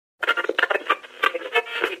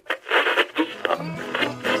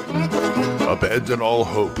Abandon all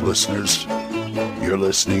hope, listeners. You're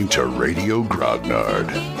listening to Radio Grognard,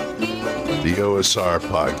 the OSR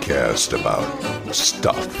podcast about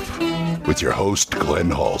stuff, with your host, Glenn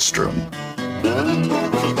Hallstrom.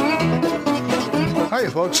 Hi,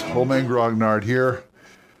 folks. Old Man Grognard here.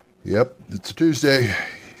 Yep, it's a Tuesday.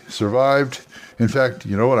 Survived. In fact,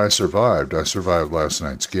 you know what? I survived. I survived last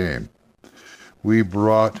night's game. We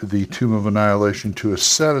brought the Tomb of Annihilation to a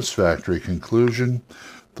satisfactory conclusion.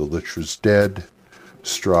 The Lich was dead.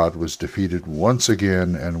 Strahd was defeated once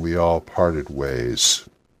again, and we all parted ways.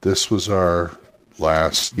 This was our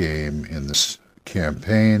last game in this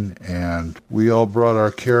campaign, and we all brought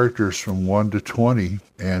our characters from 1 to 20,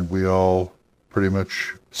 and we all pretty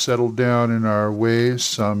much settled down in our ways,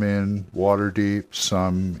 some in Waterdeep,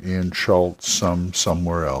 some in Chult, some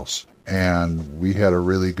somewhere else. And we had a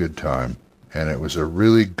really good time. And it was a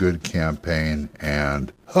really good campaign.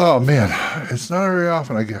 And, oh man, it's not very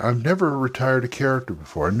often. I've never retired a character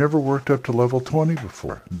before. I never worked up to level 20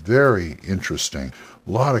 before. Very interesting.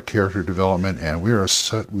 A lot of character development, and we were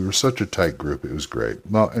such a tight group. It was great.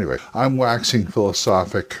 Well, anyway, I'm waxing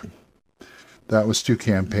philosophic. That was 2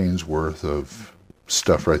 campaigns worth of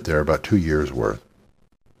stuff right there, about 2 years worth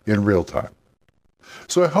in real time.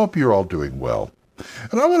 So I hope you're all doing well.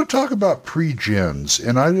 And I want to talk about pre-gens,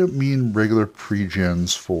 and I don't mean regular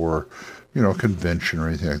pre-gens for, convention or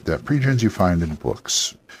anything like that. Pre-gens you find in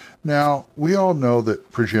books. Now, we all know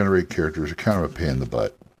that pre-generated characters are kind of a pain in the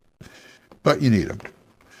butt, but you need them.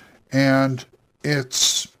 And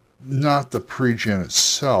it's not the pre-gen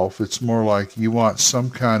itself. It's more like you want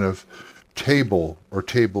some kind of table or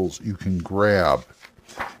tables you can grab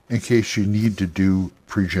in case you need to do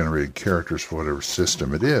pre-generated characters for whatever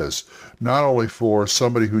system it is. Not only for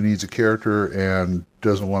somebody who needs a character and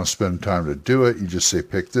doesn't want to spend time to do it, you just say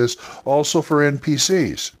pick this. Also for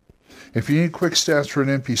NPCs. If you need quick stats for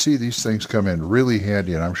an NPC, these things come in really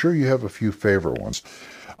handy, and I'm sure you have a few favorite ones.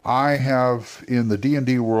 I have, in the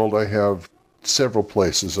D&D world, I have several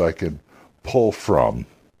places I can pull from.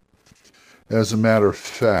 As a matter of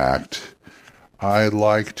fact, I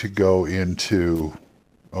like to go into,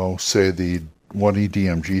 say the 1E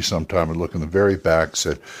DMG sometime and look in the very back,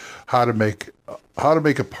 said how to make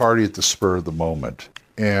a party at the spur of the moment,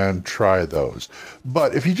 and try those.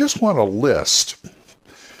 But if you just want a list,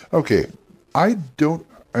 okay, I don't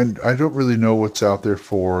really know what's out there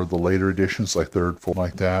for the later editions, like 3rd, 4th,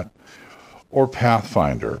 like that, or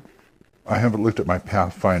Pathfinder. I haven't looked at my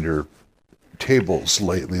Pathfinder tables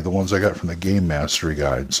lately, the ones I got from the Game Mastery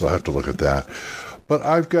Guide, so I have to look at that. But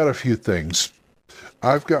I've got a few things.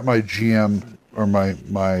 I've got my GM, or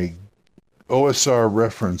my OSR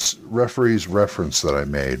referee's reference that I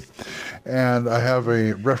made. And I have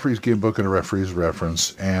a referee's game book and a referee's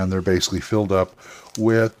reference, and they're basically filled up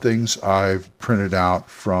with things I've printed out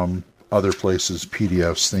from other places,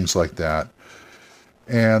 PDFs, things like that.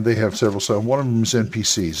 And they have several. So one of them is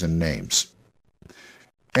NPCs and names.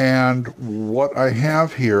 And what I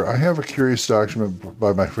have here, I have a curious document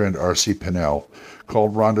by my friend R.C. Pinnell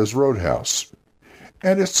called Rhonda's Roadhouse.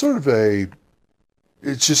 And it's sort of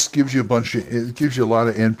it just gives you it gives you a lot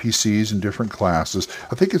of NPCs and different classes.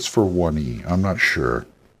 I think it's for 1E. I'm not sure.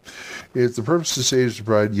 The purpose of the stage is to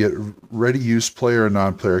provide yet ready-use player and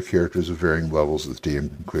non-player characters of varying levels that the DM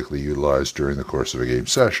can quickly utilize during the course of a game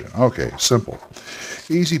session. Okay, simple.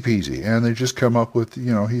 Easy peasy. And they just come up with,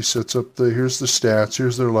 he sets up here's the stats,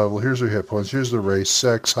 here's their level, here's their hit points, here's their race,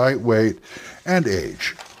 sex, height, weight, and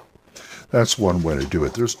age. That's one way to do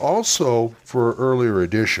it. There's also, for earlier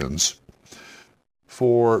editions,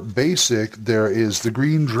 for basic, there is the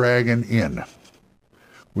Green Dragon Inn,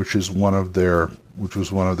 which was one of their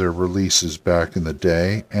releases back in the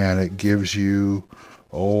day, and it gives you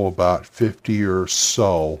about 50 or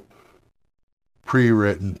so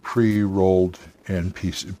pre-written, pre-rolled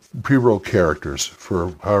NPC, pre-rolled characters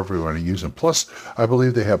for however you want to use them. Plus, I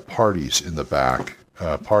believe they have parties in the back.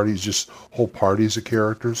 Just whole parties of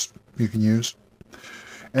characters you can use.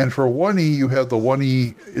 And for 1E, you have the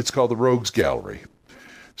 1E, it's called the Rogues Gallery.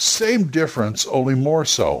 Same difference, only more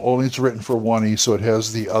so. Only it's written for 1E, so it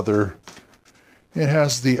has the other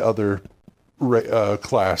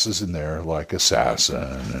classes in there, like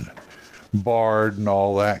Assassin and Bard and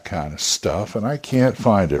all that kind of stuff. And I can't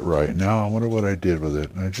find it right now. I wonder what I did with it.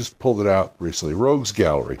 And I just pulled it out recently. Rogues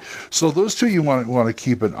Gallery. So those two you want to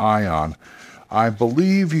keep an eye on. I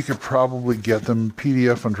believe you could probably get them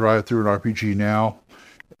PDF and drive through an RPG now.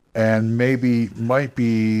 And might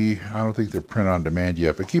be, I don't think they're print on demand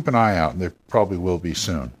yet, but keep an eye out, and they probably will be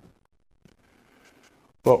soon.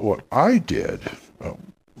 But what I did,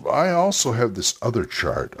 I also have this other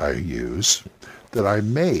chart I use that I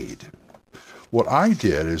made what I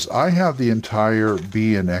did is I have the entire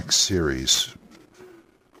B and X series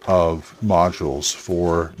of modules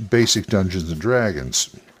for basic Dungeons and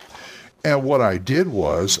Dragons. And what I did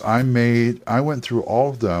was I went through all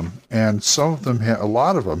of them, and some of them, a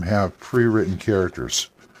lot of them have pre-written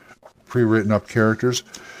up characters,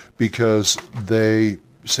 because they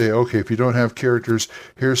say, okay, if you don't have characters,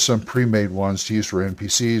 here's some pre-made ones to use for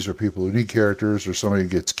NPCs or people who need characters, or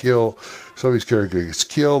somebody's character gets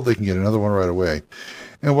killed, they can get another one right away.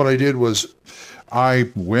 And what I did was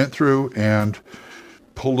I went through and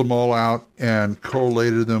pulled them all out and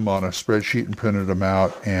collated them on a spreadsheet and printed them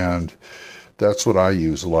out, and that's what I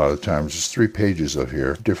use a lot of the times. Just 3 pages of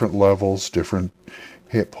here, different levels, different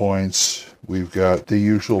hit points. We've got the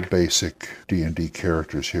usual basic D&D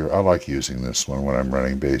characters here. I like using this one when I'm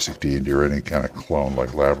running basic D&D or any kind of clone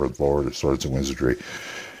like Labyrinth Lord or Swords and Wizardry.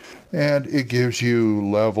 And it gives you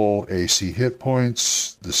level, AC hit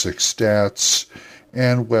points, the 6 stats,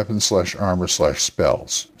 and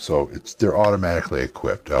weapon/armor/spells. So they're automatically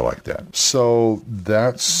equipped. I like that. So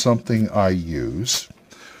that's something I use.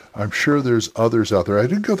 I'm sure there's others out there. I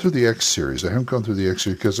didn't go through the X series. I haven't gone through the X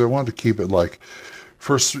series because I wanted to keep it like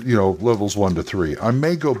first, levels 1 to 3. I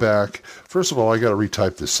may go back. First of all, I got to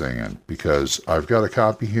retype this thing in because I've got a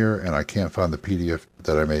copy here and I can't find the PDF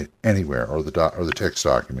that I made anywhere, or the text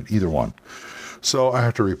document, either one. So I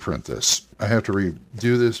have to reprint this. I have to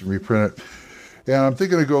redo this and reprint it. And I'm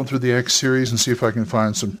thinking of going through the X series and see if I can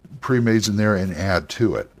find some pre-mades in there and add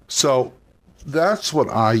to it. So that's what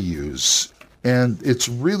I use. And it's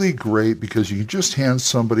really great because you can just hand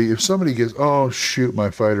somebody, if somebody gets, oh, shoot, my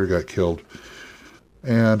fighter got killed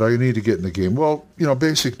and I need to get in the game. Well,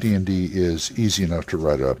 basic D&D is easy enough to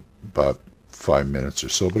write up about 5 minutes or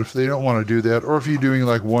so. But if they don't want to do that, or if you're doing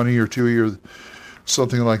like 1E or 2E or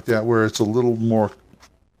something like that where it's a little more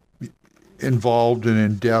involved and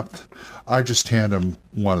in depth, I just hand them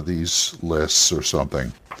one of these lists or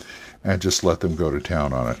something and just let them go to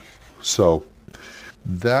town on it. So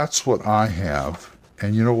that's what I have.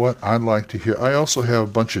 And you know what? I'd like to hear. I also have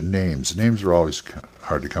a bunch of names. Names are always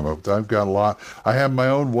hard to come up with. I've got a lot. I have my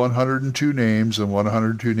own 102 names and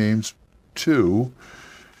 102 names 2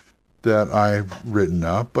 that I've written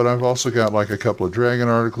up. But I've also got like a couple of Dragon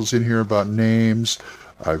articles in here about names.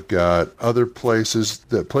 I've got other places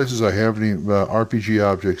I haven't even, RPG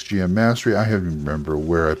Objects, GM Mastery. I haven't even remember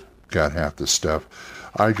where I got half this stuff.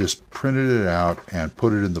 I just printed it out and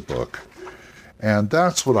put it in the book. And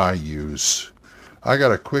that's what I use. I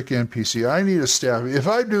got a quick NPC. I need a staff. If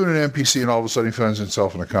I'm doing an NPC and all of a sudden he finds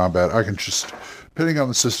himself in a combat, I can just, depending on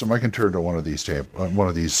the system, I can turn to one of these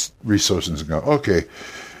resources and go, okay,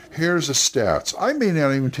 here's the stats. I may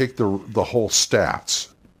not even take the whole stats.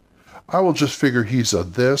 I will just figure he's a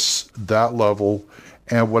that level,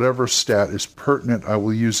 and whatever stat is pertinent, I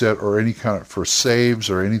will use that, or any kind of for saves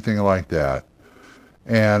or anything like that.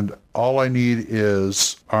 And all I need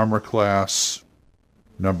is armor class,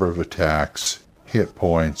 number of attacks, hit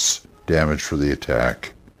points, damage for the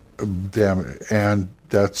attack, and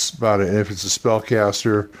that's about it. And if it's a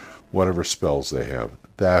spellcaster, whatever spells they have,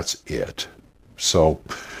 that's it. So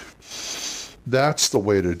that's the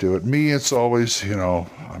way to do it. Me, it's always,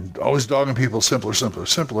 I'm always dogging people simpler.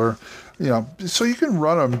 So you can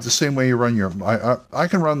run them the same way you run I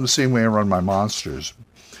can run them the same way I run my monsters,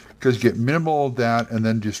 because you get minimal of that and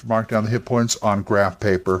then just mark down the hit points on graph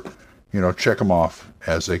paper, check them off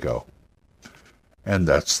as they go. And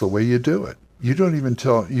that's the way you do it. You don't even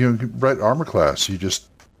write armor class. You just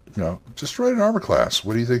write an armor class.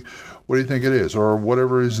 What do you think it is? Or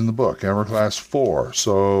whatever is in the book, armor class 4.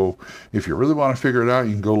 So if you really want to figure it out,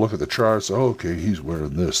 you can go look at the charts. Oh, okay, he's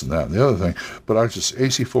wearing this and that and the other thing. But I just,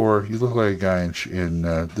 AC4, you look like a guy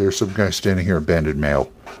there's some guy standing here, a banded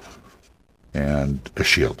male, and a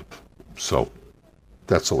shield. So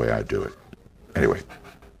that's the way I do it. Anyway.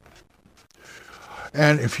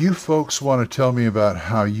 And if you folks want to tell me about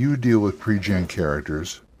how you deal with pre-gen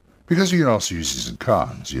characters, because you can also use these in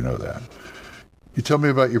cons, you know that. You tell me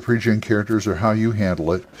about your pre-gen characters or how you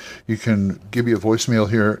handle it. You can give me a voicemail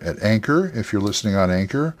here at Anchor if you're listening on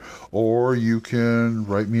Anchor, or you can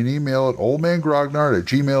write me an email at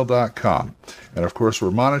oldmangrognard@gmail.com. And of course,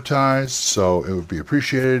 we're monetized, so it would be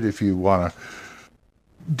appreciated if you want to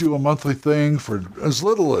do a monthly thing for as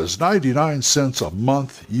little as 99 cents a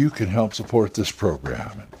month. You can help support this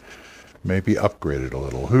program and maybe upgrade it a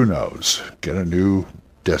little. Who knows? Get a new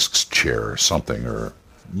desk chair or something, or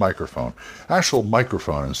microphone. Actual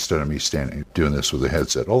microphone instead of me doing this with a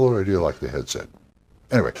headset, although I do like the headset.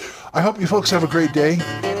 Anyway, I hope you folks have a great day,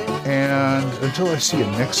 and until I see you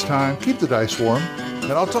next time, keep the dice warm,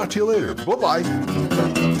 and I'll talk to you later. Bye-bye.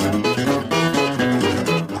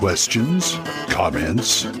 Questions,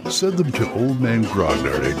 comments, send them to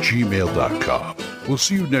oldmangrognard@gmail.com. We'll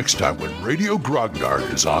see you next time when Radio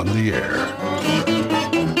Grognard is on the air.